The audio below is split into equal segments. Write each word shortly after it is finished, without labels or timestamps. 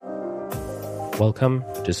Welcome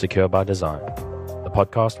to Secure by Design, the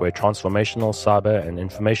podcast where transformational cyber and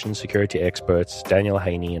information security experts Daniel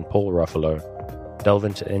Haney and Paul Ruffalo delve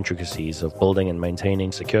into intricacies of building and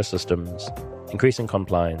maintaining secure systems, increasing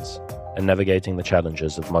compliance, and navigating the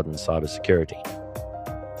challenges of modern cybersecurity.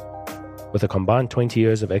 With a combined 20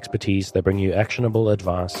 years of expertise, they bring you actionable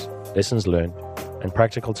advice, lessons learned, and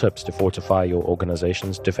practical tips to fortify your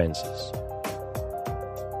organization's defenses.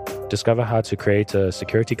 Discover how to create a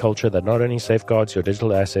security culture that not only safeguards your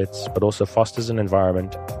digital assets, but also fosters an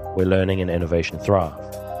environment where learning and innovation thrive.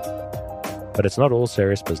 But it's not all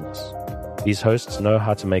serious business. These hosts know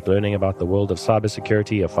how to make learning about the world of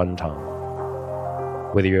cybersecurity a fun time.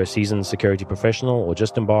 Whether you're a seasoned security professional or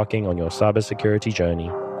just embarking on your cybersecurity journey,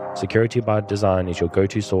 Security by Design is your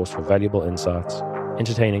go-to source for valuable insights,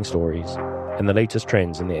 entertaining stories, and the latest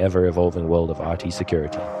trends in the ever-evolving world of IT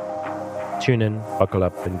security. Tune in, buckle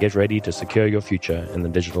up, and get ready to secure your future in the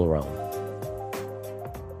digital realm.